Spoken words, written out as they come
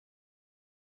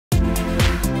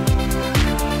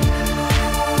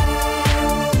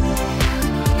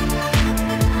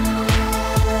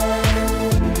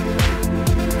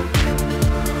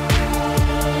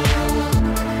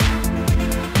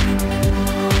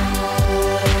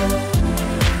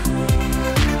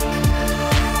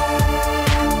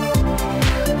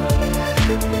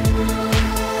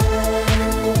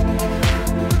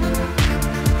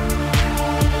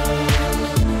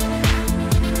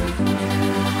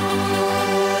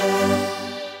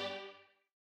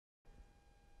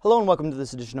Hello and welcome to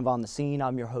this edition of On the Scene.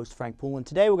 I'm your host, Frank Poulin.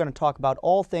 Today we're going to talk about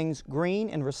all things green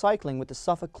and recycling with the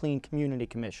Suffolk Clean Community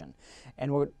Commission.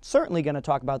 And we're certainly going to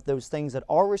talk about those things that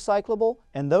are recyclable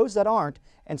and those that aren't,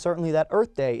 and certainly that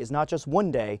Earth Day is not just one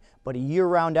day, but a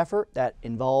year-round effort that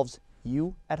involves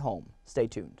you at home. Stay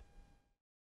tuned.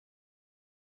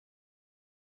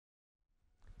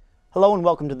 Hello and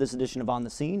welcome to this edition of On the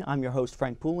Scene. I'm your host,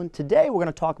 Frank Poulin. Today we're going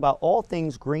to talk about all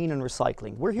things green and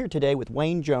recycling. We're here today with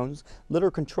Wayne Jones, Litter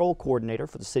Control Coordinator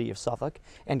for the City of Suffolk,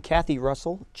 and Kathy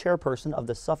Russell, Chairperson of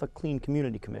the Suffolk Clean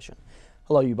Community Commission.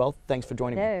 Hello, you both. Thanks for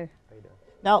joining me. How you doing?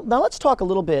 Now let's talk a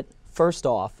little bit, first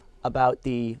off, about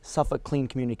the Suffolk Clean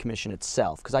Community Commission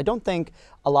itself, because I don't think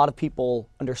a lot of people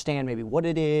understand maybe what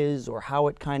it is or how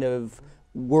it kind of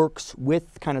works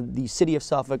with kind of the City of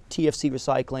Suffolk, TFC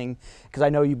Recycling, because I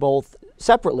know you both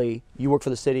separately, you work for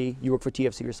the city, you work for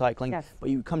TFC Recycling, Yes. but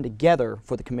you come together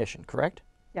for the commission, correct?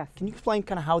 Yes. Can you explain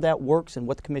kind of how that works and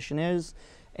what the commission is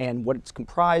and what it's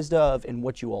comprised of and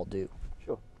what you all do?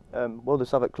 Sure. Well, the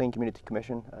Suffolk Clean Community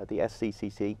Commission, the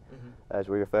SCCC, as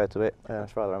we refer to it,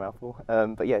 it's rather a mouthful,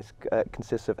 but yes, it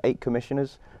consists of 8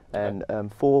 commissioners and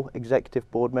 4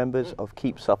 executive board members of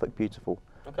Keep Suffolk Beautiful.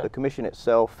 The commission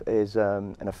itself is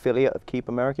an affiliate of Keep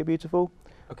America Beautiful,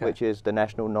 which is the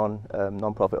national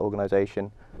non-profit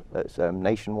organisation that's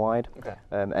nationwide.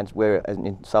 And we're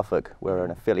in Suffolk, we're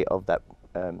an affiliate of that.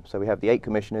 So we have the 8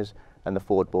 commissioners and the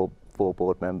 4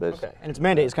 board members. And its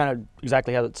mandate is kind of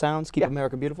exactly how it sounds, Keep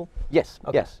America Beautiful? Yes,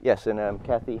 yes. And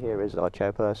Kathy here is our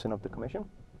chairperson of the commission.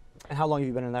 And how long have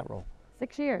you been in that role?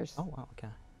 6 years. Oh, wow,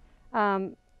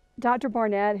 okay. Dr.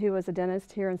 Barnett, who was a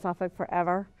dentist here in Suffolk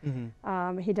forever,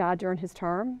 he died during his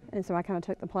term, and so I kind of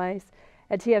took the place.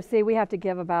 At TFC, we have to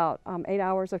give about 8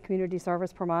 hours of community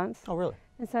service per month. Oh, really?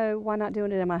 And so why not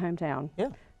doing it in my hometown? Yeah.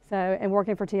 So, and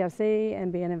working for TFC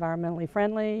and being environmentally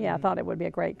friendly, I thought it would be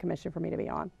a great commission for me to be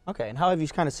on. Okay, and how have you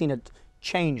kind of seen it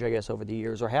change, I guess, over the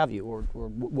years, or have you? Or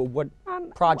what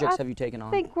projects have you taken on?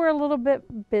 I think we're a little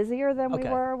bit busier than we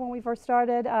were when we first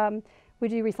started. We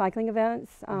do recycling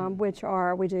events,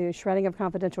 we do shredding of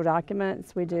confidential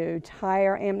documents, we do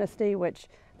tire amnesty, which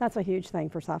that's a huge thing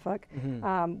for Suffolk.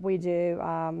 We do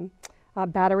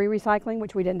battery recycling,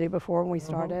 which we didn't do before when we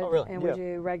started. Oh, really? And we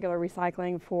do regular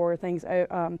recycling for things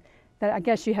that I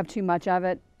guess you have too much of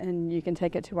it and you can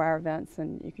take it to our events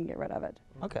and you can get rid of it.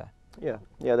 Okay. Yeah,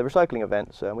 the recycling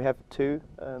events, we have 2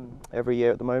 every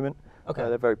year at the moment.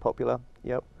 They're very popular,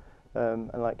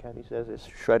 and like Kathy says, it's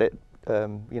shredded.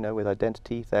 With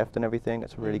identity theft and everything,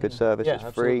 it's a really good service.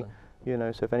 It's free,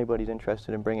 so if anybody's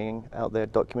interested in bringing out their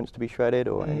documents to be shredded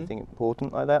or anything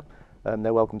important like that,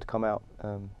 they're welcome to come out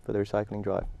for the recycling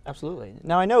drive. Absolutely.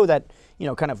 Now I know that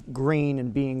kind of green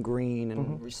and being green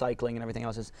and recycling and everything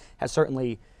else has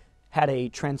certainly had a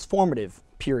transformative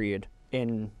period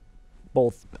in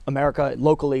both America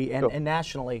locally and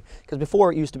nationally, because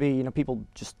before it used to be people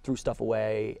just threw stuff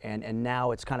away, and now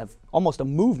it's kind of almost a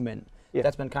movement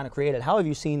that's been kind of created. How have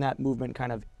you seen that movement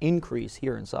kind of increase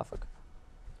here in Suffolk?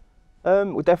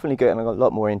 We're definitely getting a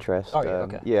lot more interest.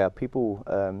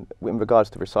 People, in regards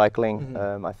to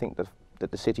recycling, I think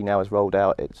that the city now has rolled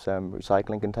out its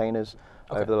recycling containers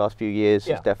over the last few years.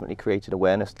 It's definitely created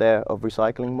awareness there of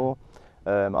recycling more.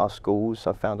 Our schools,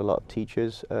 I've found a lot of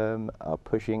teachers are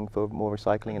pushing for more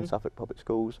recycling in Suffolk public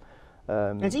schools.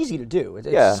 And it's easy to do. It's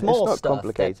small it's not stuff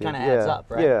complicated. That kind of adds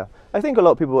up, right? Yeah, I think a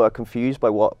lot of people are confused by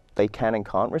what they can and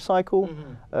can't recycle.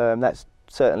 That's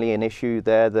certainly an issue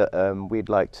there that we'd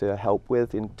like to help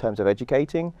with in terms of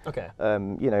educating.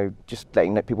 Just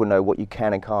letting people know what you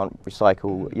can and can't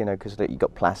recycle. Because you've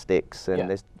got plastics and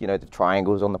there's the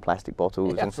triangles on the plastic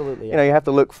bottles. Absolutely. And, you have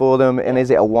to look for them. And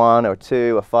is it a 1 or a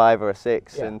 2, a 5 or a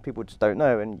 6? And people just don't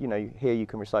know. And here you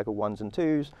can recycle 1s and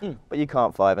 2s, but you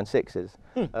can't 5 and 6s.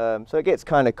 So it gets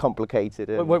kind of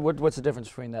complicated. What's the difference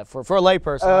between that for a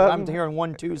layperson? I'm hearing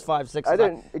 1, 2s, 5, 6s. I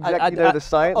don't exactly know the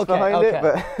science behind it,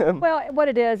 but well, what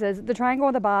it is the triangle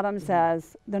at the bottom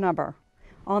says the number.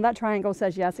 On that triangle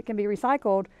says yes, it can be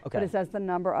recycled, but it says the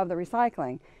number of the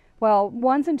recycling. Well,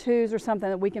 1s and 2s are something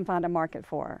that we can find a market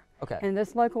for. In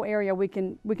this local area, we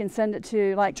can send it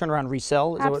to turn around and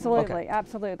resell. Is absolutely,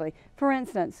 absolutely. For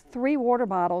instance, 3 water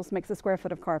bottles makes a square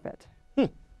foot of carpet.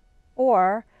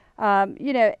 Or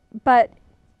but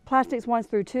plastics 1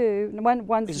 through 2,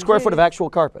 it's a square foot of actual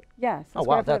carpet. Yes, a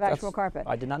square foot of actual carpet.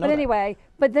 I did not know But anyway,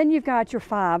 but then you've got your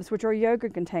 5s, which are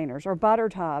yogurt containers or butter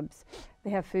tubs. They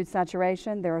have food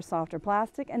saturation, they're a softer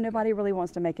plastic, and nobody really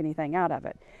wants to make anything out of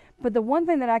it. But the one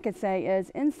thing that I could say is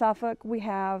in Suffolk, we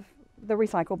have the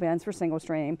recycle bins for single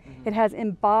stream. It has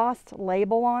embossed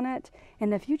label on it,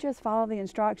 and if you just follow the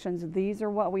instructions, these are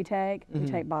what we take. We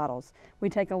take bottles, we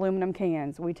take aluminum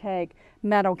cans, we take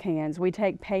metal cans, we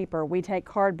take paper, we take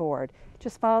cardboard.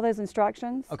 Just follow those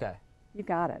instructions. Okay. You've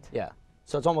got it. Yeah.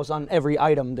 So it's almost on every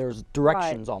item there's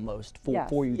directions almost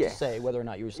for you to say whether or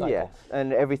not you recycle. Yes,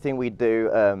 and everything we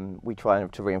do, we try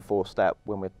to reinforce that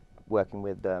when we're working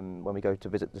with, when we go to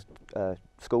visit the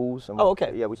schools. And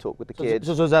yeah, we talk with the kids.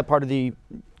 So is that part of the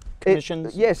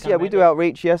commissions? Yes, yeah, we do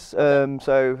outreach, yes.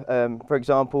 For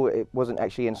example, it wasn't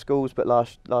actually in schools, but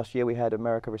last year we had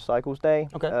America Recycles Day.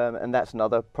 Okay. And that's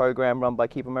another program run by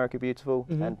Keep America Beautiful,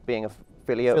 and being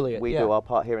affiliate, we do our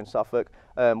part here in Suffolk.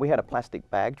 We had a plastic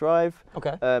bag drive.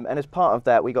 Okay. And as part of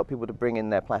that, we got people to bring in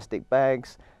their plastic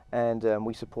bags, and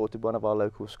we supported one of our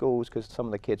local schools because some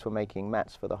of the kids were making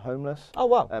mats for the homeless. Oh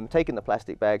wow! Taking the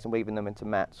plastic bags and weaving them into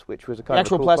mats, which was a kind of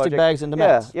actual cool plastic project. Bags into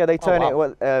mats. Yeah, they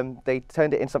turn they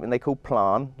turned it in something they call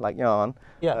plan, like yarn.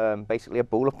 Yeah. Basically a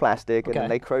ball of plastic, and then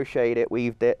they crocheted it,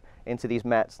 weaved it into these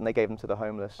mats, and they gave them to the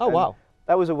homeless. Oh wow!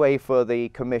 That was a way for the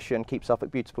commission, Keep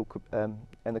Suffolk Beautiful,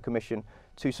 and the commission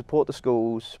to support the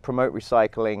schools, promote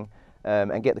recycling,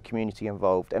 and get the community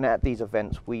involved. And at these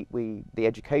events, the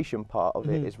education part of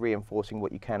it is reinforcing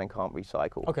what you can and can't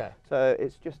recycle. Okay. So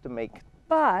it's just to make.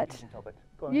 But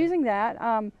using that,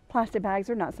 plastic bags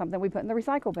are not something we put in the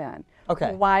recycle bin. Okay.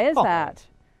 Well, why is that?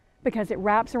 Because it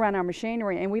wraps around our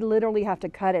machinery, and we literally have to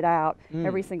cut it out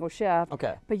every single shift.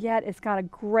 Okay. But yet it's got a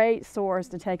great source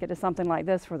to take it to something like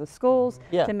this for the schools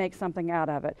to make something out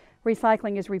of it.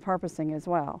 Recycling is repurposing as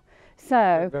well.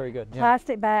 So very good.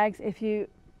 Plastic bags,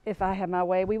 if I had my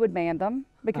way, we would ban them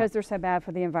because they're so bad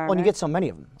for the environment. Well, and you get so many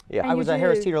of them. Yeah. I was at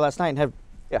Harris Teeter last night and had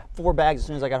 4 bags as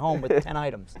soon as I got home with 10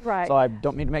 items. Right. So I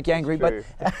don't mean to make you angry, but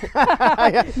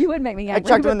you would make me angry. I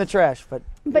chucked them in the trash, but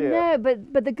no,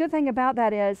 but the good thing about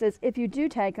that is if you do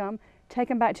take them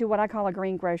back to what I call a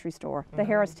green grocery store, the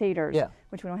Harris Teeters,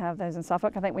 which we don't have those in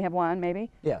Suffolk. I think we have one,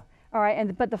 maybe. Yeah. All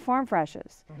right, but the farm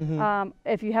freshes.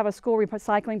 If you have a school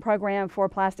recycling program for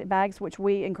plastic bags, which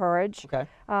we encourage,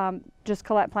 just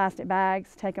collect plastic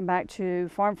bags, take them back to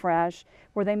Farm Fresh,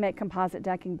 where they make composite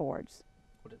decking boards.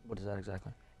 What is that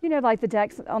exactly? You know, like the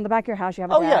decks on the back of your house, you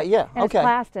have a deck. And it's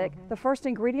plastic. The first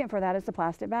ingredient for that is the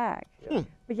plastic bag.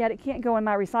 But yet it can't go in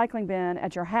my recycling bin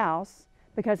at your house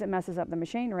because it messes up the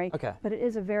machinery. But it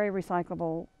is a very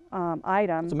recyclable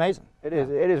item. It's amazing. It is.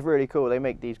 It is really cool. They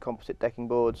make these composite decking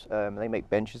boards. They make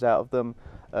benches out of them,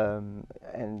 and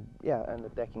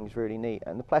the decking is really neat.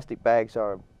 And the plastic bags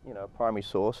are, a primary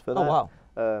source for that. Oh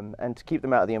wow. And to keep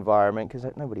them out of the environment, because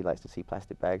nobody likes to see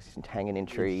plastic bags hanging in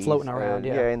trees, floating around,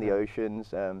 in the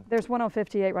oceans. There's one on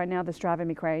 58 right now that's driving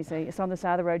me crazy. It's on the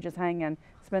side of the road just hanging.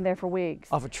 It's been there for weeks.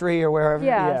 Off a tree or wherever.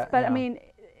 Yes, but I mean,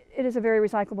 it is a very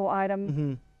recyclable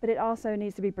item, but it also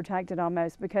needs to be protected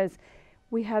almost because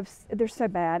they're so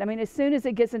bad. I mean, as soon as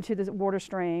it gets into the water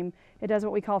stream, it does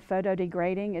what we call photo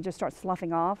degrading. It just starts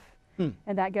sloughing off.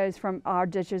 And that goes from our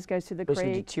ditches, goes to the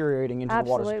basically creek. Deteriorating into the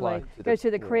water supply. It goes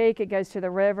to the creek, it goes to the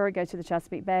river, it goes to the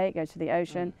Chesapeake Bay, it goes to the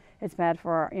ocean. It's bad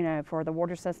for for the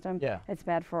water system. Yeah. It's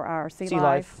bad for our sea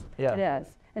life. Yeah. It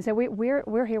is. And so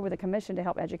we're here with a commission to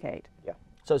help educate. Yeah.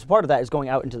 So as part of that is going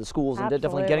out into the schools and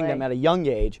definitely getting them at a young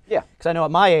age. Yeah. Because I know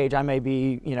at my age I may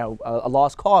be, a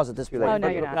lost cause at this point. Oh, no,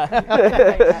 you're not.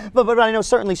 but I know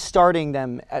certainly starting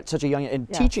them at such a young age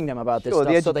and teaching them about this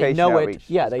stuff so they know it.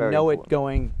 Yeah, they know it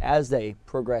going as they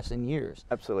progress in years.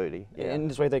 Absolutely. Yeah. In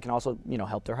this way they can also,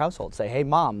 help their household. Say, hey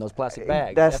mom, those plastic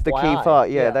bags. That's FYI. The key part.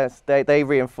 Yeah. They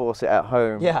reinforce it at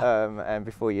home. Yeah. And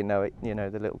before you know it,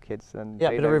 the little kids and a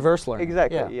bit of reverse learning.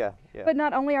 Exactly. Yeah. But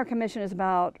not only our commission is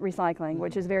about recycling,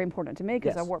 which is very important to me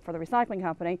because I work for the recycling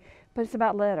company, but it's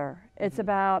about litter. It's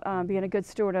about being a good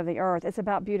steward of the earth. It's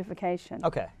about beautification.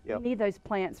 Okay. You need those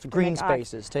plants. Green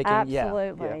spaces.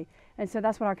 Absolutely. And so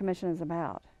that's what our commission is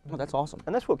about. Oh, that's awesome.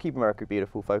 And that's what Keep America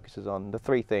Beautiful focuses on. The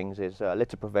 3 things is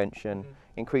litter prevention,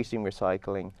 increasing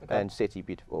recycling, and city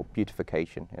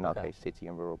beautification, in our case, city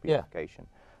and rural beautification.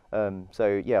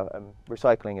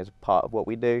 Recycling is part of what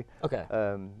we do. Okay.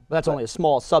 But that's only a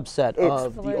small subset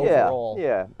of the overall.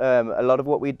 Yeah. A lot of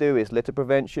what we do is litter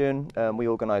prevention. We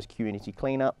organize community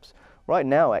cleanups. Right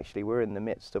now, actually, we're in the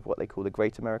midst of what they call the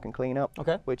Great American Cleanup,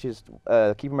 which is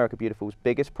Keep America Beautiful's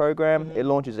biggest program. It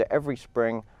launches it every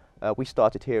spring. We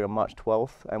started here on March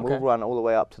 12th, and we'll run all the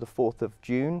way up to the 4th of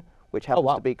June, which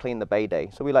happens to be Clean the Bay Day.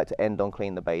 So we like to end on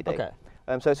Clean the Bay Day.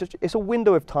 So it's a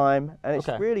window of time, and it's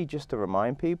Okay. really just to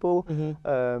remind people.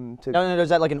 No, is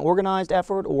that like an organized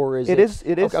effort, or is it?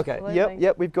 It is. Okay. Absolutely.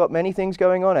 Yep. We've got many things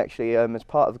going on actually as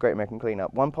part of the Great American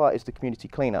Cleanup. One part is the community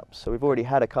cleanups. So we've already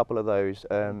had a couple of those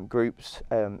groups,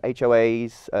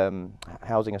 HOAs,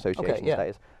 housing associations. yeah. That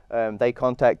is. They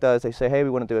contact us. They say, hey, we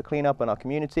want to do a cleanup in our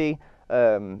community.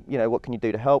 What can you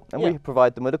do to help? And we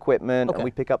provide them with equipment, and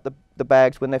we pick up the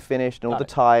bags when they're finished, and all the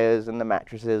tires and the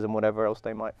mattresses and whatever else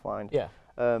they might find. Yeah.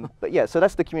 But yeah, so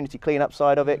that's the community cleanup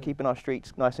side of it, keeping our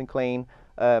streets nice and clean.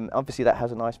 Obviously, that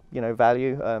has a nice,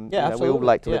 value. We all absolutely.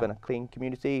 like to live in a clean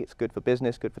community. It's good for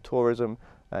business, good for tourism,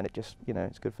 and it just,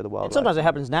 it's good for the wildlife. And sometimes it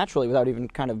happens naturally without even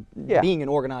kind of being an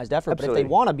organized effort. Absolutely. But if they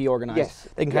want to be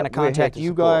organized, they can kind of we're here contact to you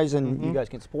support. guys, and you guys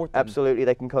can support them. Absolutely,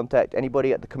 they can contact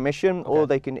anybody at the commission, or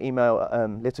they can email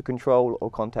litter control or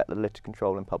contact the litter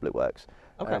control and public works.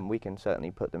 Okay. We can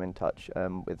certainly put them in touch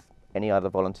with any other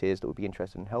volunteers that would be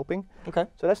interested in helping. Okay.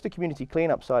 So that's the community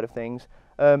cleanup side of things.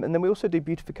 And then we also do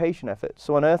beautification efforts.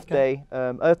 So on Earth Day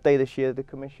this year, the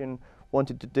Commission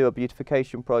wanted to do a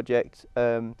beautification project.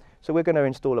 So we're going to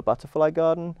install a butterfly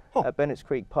garden at Bennett's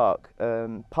Creek Park,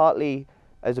 partly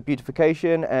as a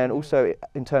beautification and also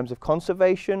in terms of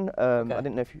conservation. I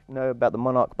didn't know if you know about the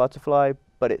monarch butterfly,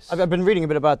 but it's... I've been reading a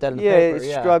bit about that in the paper.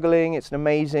 It's struggling. It's an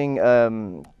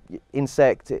amazing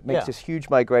insect. It makes this huge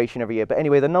migration every year. But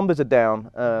anyway, the numbers are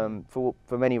down for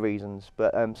many reasons.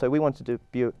 But so we wanted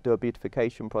to do a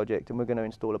beautification project, and we're going to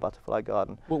install a butterfly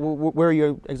garden. Where are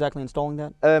you exactly installing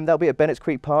that? That'll be at Bennett's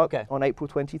Creek Park on April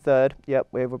 23rd. Yep,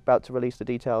 we're about to release the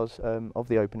details of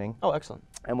the opening. Oh, excellent.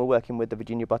 And we're working with the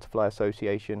Virginia Butterfly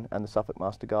Association and the Suffolk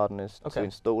Master Gardeners to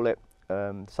install it.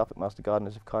 The Suffolk Master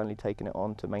Gardeners have kindly taken it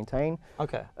on to maintain.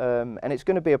 Okay. And it's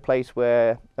going to be a place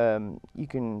where you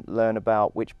can learn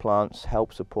about which plants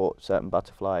help support certain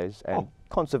butterflies and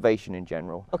conservation in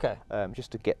general. Okay.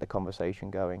 Just to get the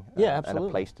conversation going. Absolutely. And a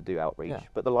place to do outreach. Yeah.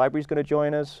 But the library's going to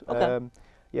join us. Okay.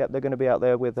 They're going to be out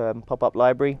there with pop-up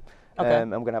library. Okay.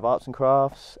 And we're going to have arts and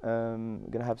crafts. We're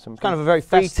going to have some kind of a very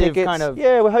festive kind of...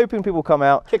 Yeah, we're hoping people come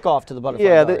out. Kick off to the butterfly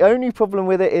garden. garden. The only problem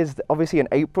with it is obviously in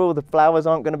April the flowers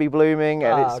aren't going to be blooming,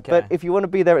 and but if you want to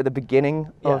be there at the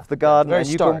beginning of the garden, and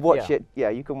you can watch it. Yeah,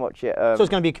 you can watch it. So it's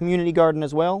going to be a community garden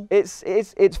as well? It's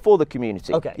for the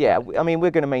community. Okay. Yeah, I mean we're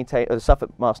going to maintain. The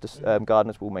Suffolk Master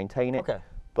Gardeners will maintain it. Okay.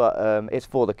 But it's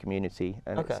for the community,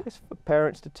 and it's for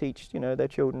parents to teach, their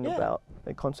children about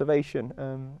conservation.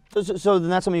 So then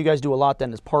that's something you guys do a lot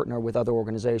then, is partner with other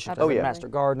organizations. Absolutely. Master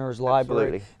Gardeners, library.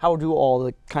 Absolutely. How do all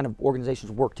the kind of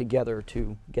organizations work together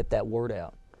to get that word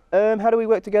out? How do we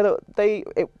work together?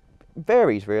 It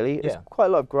varies really. It's quite a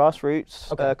lot of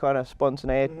grassroots, kind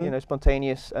of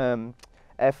spontaneous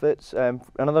efforts.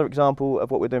 Another example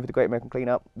of what we're doing for the Great American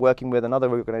Cleanup, working with another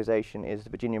organisation, is the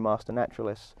Virginia Master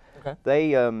Naturalists. Okay. They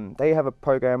have a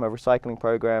recycling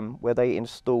program, where they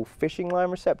install fishing line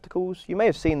receptacles. You may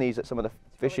have seen these at some of the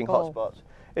fishing hotspots.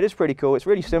 It is pretty cool. It's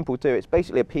really simple too. It's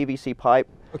basically a PVC pipe.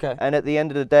 Okay. And at the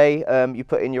end of the day, you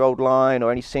put in your old line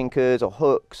or any sinkers or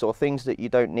hooks or things that you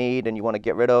don't need and you want to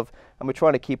get rid of. And we're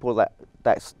trying to keep all that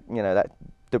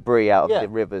debris out of the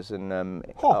rivers and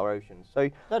our oceans. So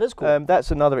that is cool.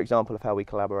 That's another example of how we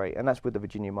collaborate, and that's with the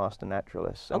Virginia Master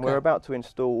Naturalists. And we're about to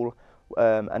install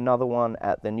another one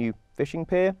at the new fishing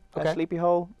pier at Sleepy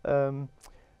Hole.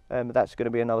 That's going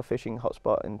to be another fishing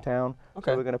hotspot in town.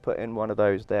 So we're going to put in one of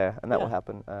those there, and that will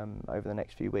happen over the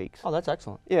next few weeks. Oh, that's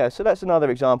excellent. Yeah, so that's another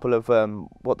example of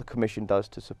what the Commission does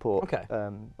to support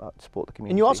support the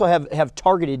community. And you also have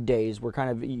targeted days where kind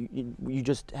of you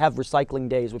just have recycling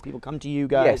days where people come to you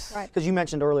guys. Yes. Because you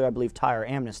mentioned earlier, I believe, Tire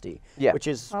Amnesty. Yeah. Which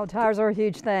is... Oh, tires are a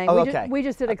huge thing. Oh, we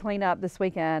just did a cleanup this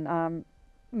weekend,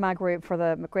 my group for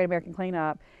the Great American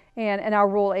Cleanup. And in our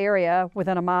rural area,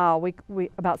 within a mile, we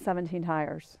about 17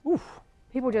 tires. Oof.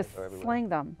 People just sling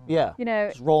them. Yeah.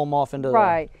 Just roll them off into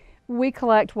the... We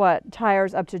collect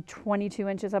tires up to 22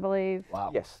 inches, I believe.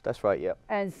 Wow. Yes, that's right. Yeah.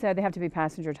 And so they have to be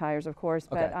passenger tires, of course.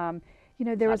 Okay.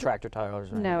 But there was tractor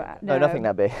tires. Right? No, nothing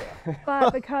that big.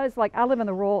 But because I live in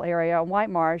the rural area in White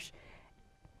Marsh,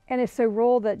 and it's so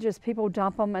rural that just people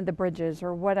dump them at the bridges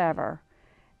or whatever.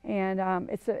 And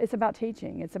it's about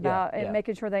teaching. It's about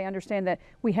making sure they understand that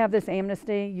we have this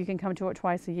amnesty. You can come to it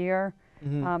twice a year.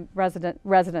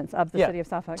 Residents of the city of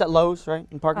Suffolk. It's at Lowe's, right?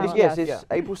 In Park. Yes, it's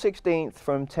April 16th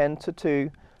from 10 to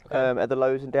 2 at the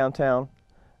Lowe's in downtown.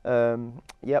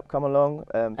 Yep, come along.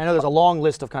 I know there's a long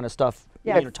list of kind of stuff.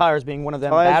 Yeah. You know, tires being one of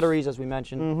them. Tires. Batteries, as we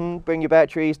mentioned. Bring your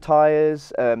batteries,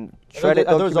 tires, shredded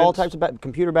Are those all documents. types of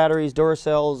computer batteries,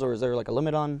 Duracells, or is there like a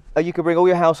limit on? You can bring all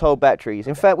your household batteries.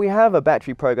 In fact, we have a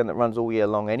battery program that runs all year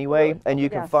long anyway, Really? and you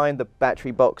can Yes. find the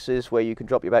battery boxes where you can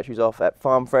drop your batteries off at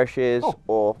Farm Freshes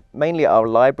or mainly at our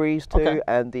libraries too, Okay.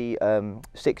 and the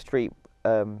 6th Street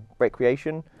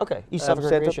Recreation Okay, East Suffolk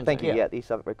Centre. Recreation Thank you. Center, Yeah, the East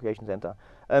Suffolk Recreation Centre.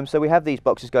 So we have these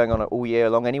boxes going on all year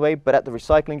long anyway, but at the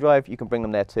recycling drive, you can bring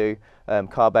them there too.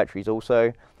 Car batteries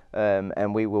also.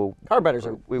 And we will Car batteries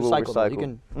are we will recyclable. recycle. You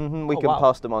can, We oh, can wow.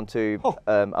 pass them on to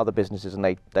other businesses, and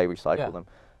they recycle Yeah.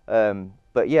 them.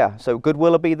 But yeah, so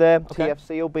Goodwill will be there, Okay.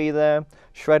 TFC will be there,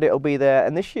 Shred It will be there,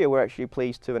 and this year we're actually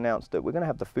pleased to announce that we're going to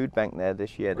have the food bank there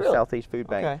this year, the Really? Southeast Food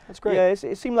Bank. Okay, that's great. Yeah,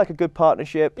 it seemed like a good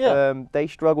partnership. Yeah. They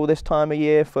struggle this time of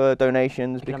year for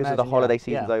donations I can because of the imagine, holiday yeah,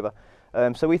 season's yeah.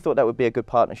 over. So we thought that would be a good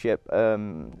partnership.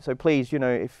 So please, you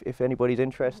know, if anybody's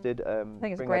interested, I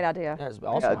think it's a bring great idea. That's a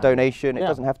awesome. donation. It Yeah.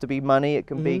 doesn't have to be money. It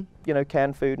can be, you know,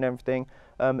 canned food and everything.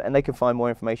 And they can find more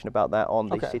information about that on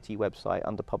the Okay. city website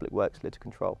under Public Works Litter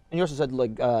Control. And you also said,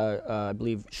 like, I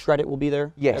believe Shred It will be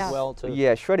there Yes. as well. To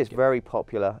Yeah, Shred is very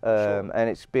popular, and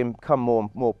it's become more and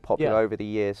more popular Yeah. over the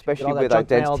years, get especially all that with junk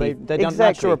mail, identity. they're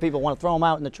not sure if people want to throw them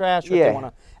out in the trash or if they want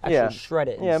to actually shred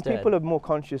it Yeah, instead. and people are more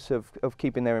conscious of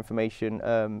keeping their information,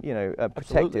 you know,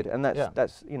 protected, and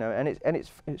that's you know, and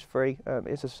it's free.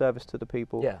 It's a service to the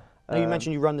people. Yeah. Now you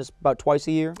mentioned you run this about twice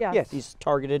a year. Yeah. Yes. These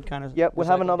targeted kind of. Yep, we'll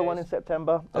have recycling another days? one in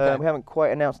September. Okay. We haven't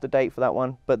quite announced the date for that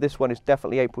one, but this one is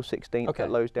definitely April 16th Okay.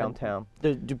 at Lowe's And downtown.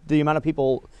 The amount of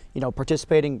people, you know,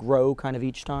 participating grow kind of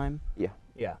each time. Yeah,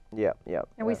 Yeah. yeah.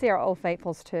 And we see our old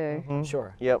faithfuls too.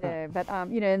 Sure. Yep. But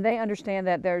you know, and they understand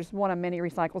that there's one of many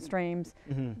recycle streams.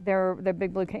 Their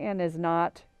big blue can is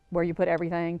not where you put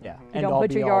everything. Yeah. You End don't all put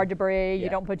be your all. yard debris. Yeah. You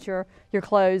don't put your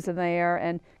clothes in there.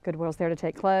 And Goodwill's there to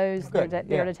take clothes. Good, They're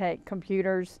yeah. there to take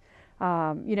computers.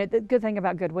 You know, the good thing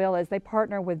about Goodwill is they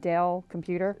partner with Dell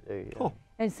Computer, Cool.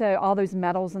 and so all those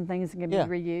metals and things can Yeah.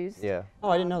 be reused. Yeah. Oh,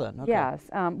 I didn't know that. Okay. Yes,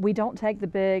 we don't take the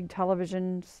big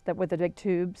televisions with the big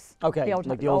tubes. Okay.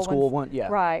 Like the old school one. Yeah.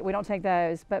 Right, we don't take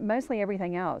those, but mostly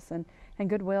everything else. And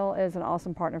Goodwill is an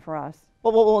awesome partner for us.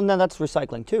 Well, and then that's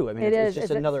recycling too. I mean, It it's is. just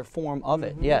It's another form of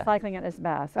it. Yeah. Recycling at its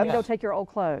best. I mean, Yeah. they'll take your old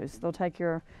clothes. They'll take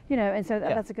your, you know, and so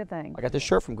Yeah. that's a good thing. I got this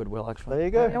shirt from Goodwill actually. There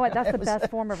you go. You know what? That's the best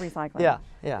form of recycling. Yeah.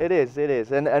 Yeah. It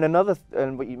is, and another,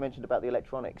 and what you mentioned about the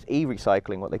electronics,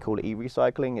 e-recycling, what they call it,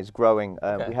 e-recycling, is growing.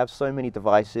 Okay. We have so many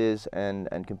devices and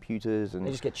computers, and They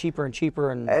just get cheaper and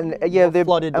cheaper and yeah, more they're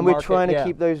flooded. and the we're market. trying to Yeah.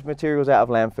 keep those materials out of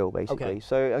landfill, basically. Okay.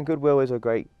 So, and Goodwill is a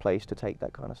great place to take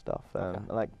that kind of stuff.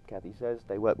 Like Kathy says,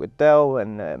 they work with Dell,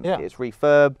 and Yeah. it's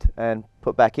refurbed and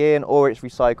put back in, or it's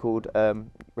recycled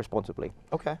responsibly.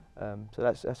 Okay. So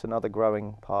that's another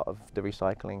growing part of the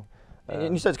recycling.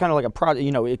 And you said it's kind of like a project,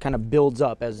 you know, it kind of builds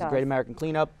up as the Does. Great American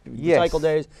Cleanup, Yes. Recycle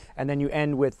Days, and then you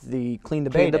end with the Clean the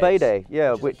Bay Clean the Bay Days, Day,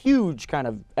 yeah, which is a huge kind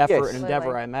of effort Yes. and endeavor,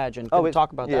 Absolutely. I imagine. Oh, Can we it's-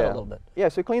 talk about that a yeah. little bit? Yeah,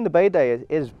 so Clean the Bay Day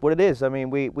is what it is. I mean,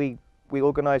 we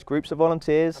organise groups of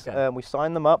volunteers, Okay. we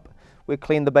sign them up. We're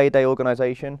Clean the Bay Day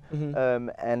organisation, Mm-hmm.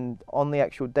 and on the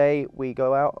actual day we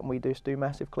go out and we just do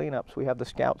massive cleanups. We have the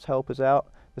scouts help us out.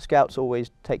 The scouts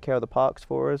always take care of the parks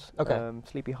for us. Okay.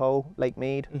 Sleepy Hole, Lake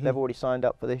Mead, Mhm. they've already signed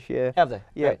up for this year. Have they?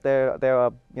 Yeah, Great. they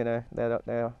are, you know,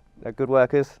 they're good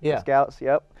workers. the Yeah. Scouts.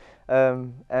 Yep.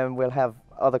 And we'll have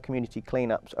other community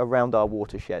cleanups around our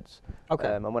watersheds.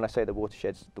 Okay. And when I say the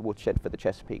watershed for the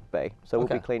Chesapeake Bay. So we'll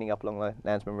Okay. be cleaning up along the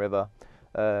Landsman River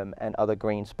and other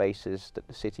green spaces that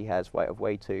the city has right of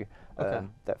way to Okay.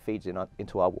 that feeds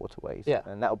into our waterways. Yeah.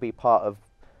 And that will be part of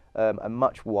a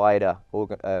much wider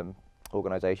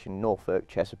organisation, Norfolk,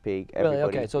 Chesapeake, Really?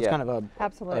 everybody. Okay, so it's yeah. kind of a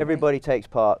Absolutely. Everybody takes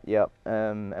part, yeah,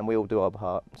 and we all do our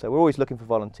part. So we're always looking for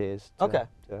volunteers. Okay.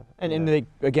 And you know. they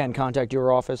again contact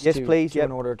your office. Yes, to, please, to yep.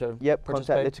 in order to Yep, participate.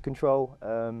 contact Litter Control.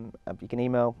 You can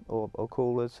email or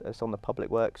call us. It's on the Public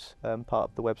Works part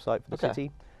of the website for the Okay.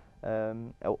 city.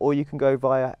 Or you can go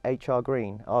via HR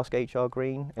Green. Ask HR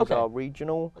Green is Okay. our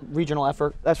regional. Regional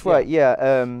effort. That's Yeah. right,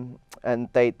 yeah. And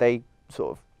they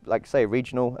sort of, like say,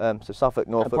 regional, so Suffolk,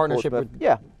 Norfolk, partnership Portsmouth.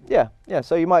 with- Yeah.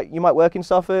 So you might work in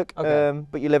Suffolk, Okay.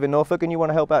 but you live in Norfolk and you want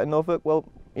to help out in Norfolk. Well,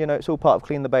 you know, it's all part of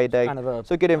Clean the Bay Day. kind of a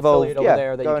So get involved. affiliate over Yeah,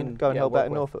 there that go you and can, help work out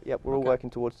in with. Norfolk. Yep, we're all Okay. working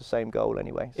towards the same goal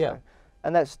anyway. So. Yeah.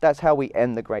 And that's how we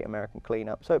end the Great American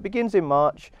Cleanup. So it begins in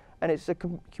March, and it's a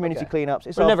community Okay. cleanups.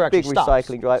 It's So it our never big actually stops.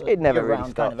 recycling drive. It's a It never really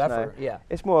year-round stops. kind of effort. No. Yeah.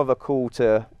 It's more of a call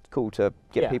to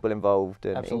get Yeah. people involved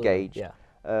and Absolutely. engaged. Yeah.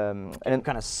 And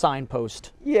Kind of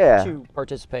signpost yeah, to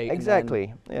participate. and then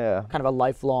exactly. Yeah. kind of a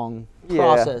lifelong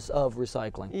process of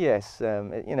recycling. Yes,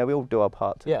 you know, we all do our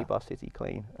part to Yeah. keep our city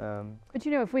clean. But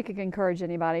you know, if we could encourage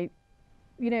anybody,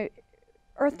 you know,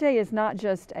 Earth Day is not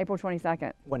just April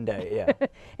 22nd. One day, yeah.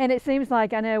 And it seems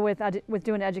like, I know with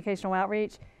doing educational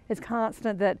outreach, it's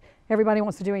constant that everybody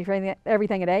wants to do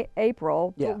everything at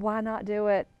April, Yeah. but why not do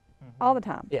it all the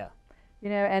time? Yeah. You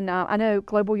know, and I know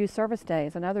Global Youth Service Day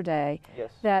is another day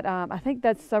Yes. that I think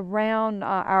that's around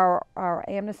our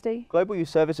amnesty. Global Youth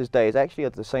Services Day is actually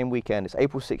at the same weekend. It's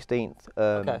April 16th,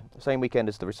 Okay. the same weekend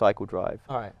as the Recycle Drive.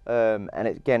 All right. And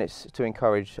again, it's to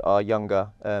encourage our younger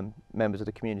members of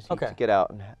the community Okay. to get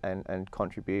out and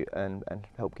contribute and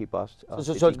help keep us.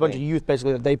 So it's a bunch of youth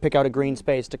basically that they pick out a green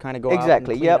space to kind of go Exactly. out and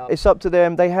clean Yep. up. It's up to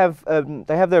them. They have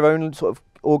their own sort of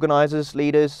organisers,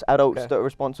 leaders, adults Okay. that are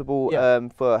responsible Yeah.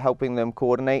 for helping them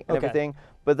coordinate and Okay. everything.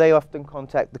 But they often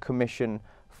contact the commission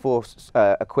for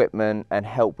equipment and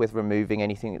help with removing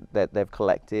anything that they've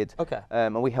collected. Okay.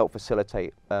 And we help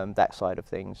facilitate that side of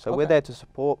things. So we're Okay. there to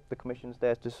support. The commission's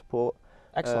there to support.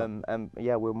 Excellent. And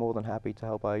yeah, we're more than happy to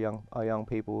help our young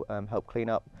people help clean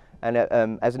up. And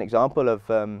as an example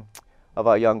of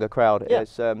our younger crowd Yeah.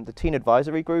 is the Teen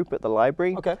Advisory Group at the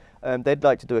library. Okay. They'd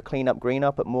like to do a clean up, green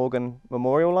up at Morgan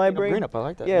Memorial Library. Green up, I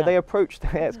like that. Yeah, they approached.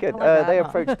 Yeah, it's good. I like They that.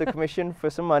 approached the commission for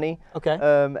some money. Okay.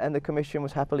 And the commission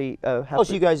was happily. Oh,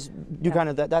 so you guys do kind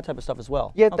of that type of stuff as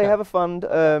well? Yeah, Okay. they have a fund,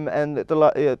 and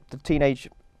the teenage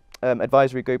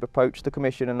advisory group approached the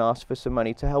commission and asked for some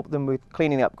money to help them with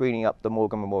cleaning up, greening up the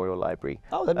Morgan Memorial Library.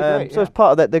 Oh, that'd be great. So yeah. as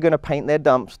part of that, they're going to paint their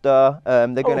dumpster.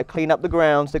 They're going Oh. to clean up the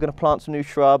grounds. They're going to plant some new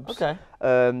shrubs. Okay.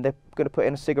 They're going to put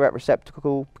in a cigarette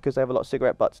receptacle because they have a lot of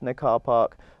cigarette butts in their car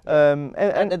park. And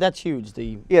that's huge.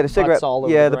 The yeah, the butts cigarette. all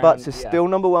over Yeah, the the butts ground, is yeah. still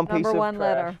number one piece Number of one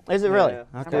trash. litter. Is it really?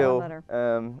 Yeah, Okay. still, Letter.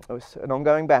 it's an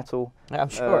ongoing battle. I'm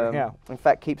sure. Yeah. In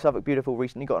fact, Keep Suffolk Beautiful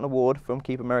recently got an award from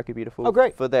Keep America Beautiful. Oh,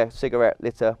 great. For their cigarette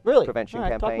litter Really? prevention All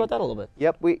right, campaign. talk about that a little bit.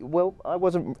 Yep. Well, I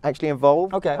wasn't actually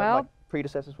involved. Okay. Well, my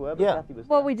predecessors were, but Yeah. Kathy was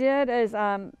What there. we did is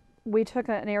we took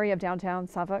an area of downtown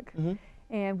Suffolk Mhm.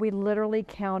 and we literally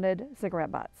counted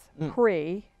cigarette butts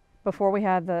Mm. before we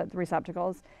had the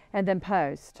receptacles, and then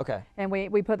post. Okay. And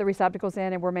we put the receptacles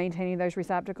in and we're maintaining those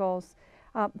receptacles.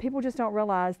 People just don't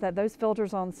realize that those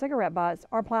filters on cigarette butts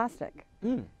are plastic.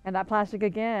 Mm. And that plastic,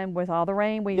 again, with all the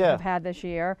rain we Yeah. have had this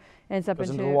year, ends up Goes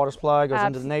into into the water supply, goes into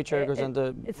abs- the nature, goes it-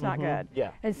 into. it's not good.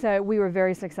 Yeah. And so we were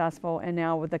very successful, and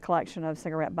now with the collection of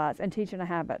cigarette butts and teaching a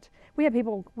habit, we have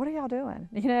people. What are y'all doing?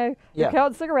 You know, Yeah. you're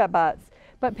counting cigarette butts.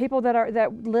 But people that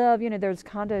live, you know, there's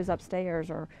condos upstairs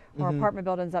or apartment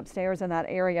buildings upstairs in that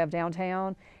area of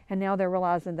downtown, and now they're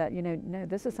realizing that, you know, no,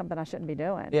 this is something I shouldn't be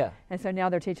doing. Yeah. And so now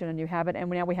they're teaching a new habit, and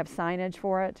now we have signage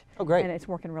for it. Oh, great. And it's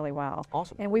working really well.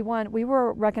 Awesome. And we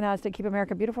were recognized at Keep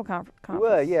America Beautiful conference. We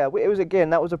were, yeah. It was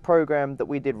that was a program that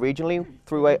we did regionally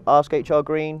through Ask HR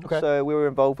Green. Okay. So we were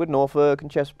involved with Norfolk and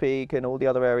Chesapeake and all the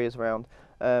other areas around.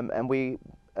 And we,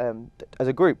 as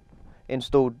a group,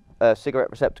 installed cigarette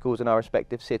receptacles in our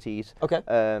respective cities. Okay.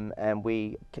 And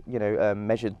we,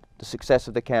 measured the success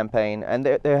of the campaign. And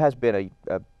there has been a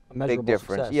big Measurable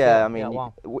difference. success, Yeah, yeah, I mean, yeah,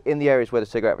 wow. in the areas where the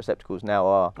cigarette receptacles now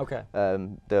are, Okay.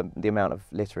 the amount of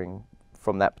littering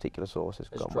from that particular source has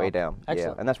It's gone way dropped. down.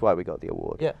 Excellent. Yeah, and that's why we got the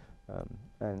award. Yeah.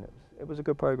 And it was a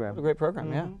good program. A great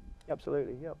program. Yeah. Mhm.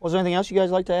 Absolutely. Yep. Was there anything else you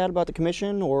guys like to add about the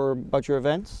commission or about your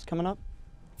events coming up?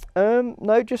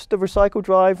 No, just the Recycle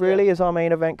Drive really is our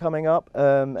main event coming up.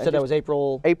 So that was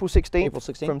April. April 16th. April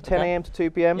 16th, From 10 okay. a.m. to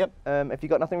 2 p.m. Yep. If you've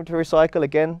got nothing to recycle,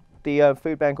 again, the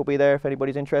food bank will be there if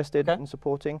anybody's interested Okay. in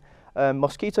supporting.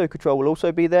 Mosquito Control will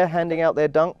also be there, handing out their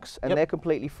dunks, and Yep. they're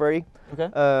completely free. Okay.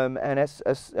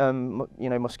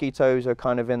 And mosquitoes are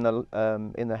kind of in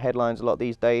the headlines a lot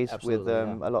these days. Absolutely, with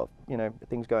yeah. a lot of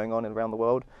things going on around the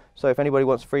world. So if anybody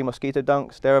wants free mosquito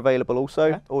dunks, they're available also,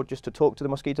 Okay. or just to talk to the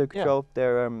Mosquito Control.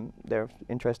 They're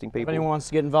interesting If people. anyone wants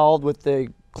to get involved with the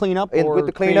cleanup With or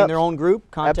the creating cleanup, their own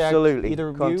group, contact Absolutely. either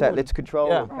of you. Contact and- Litter Control,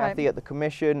 Yeah. or Kathy at the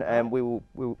commission, and we'll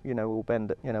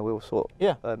bend. We'll sort.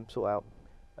 Yeah. Sort out.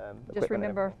 Just equipment and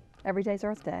remember, every day's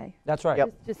Earth Day. That's right.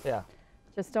 Yep. Just Yeah.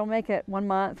 Just don't make it 1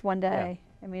 month, 1 day.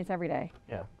 I mean, it's every day.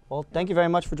 Yeah. Well, thank you very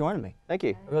much for joining me. Thank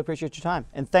you. I really appreciate your time.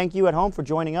 And thank you at home for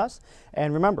joining us.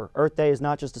 And remember, Earth Day is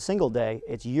not just a single day,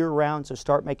 it's year-round, so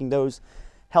start making those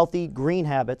healthy green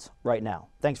habits right now.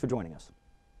 Thanks for joining us.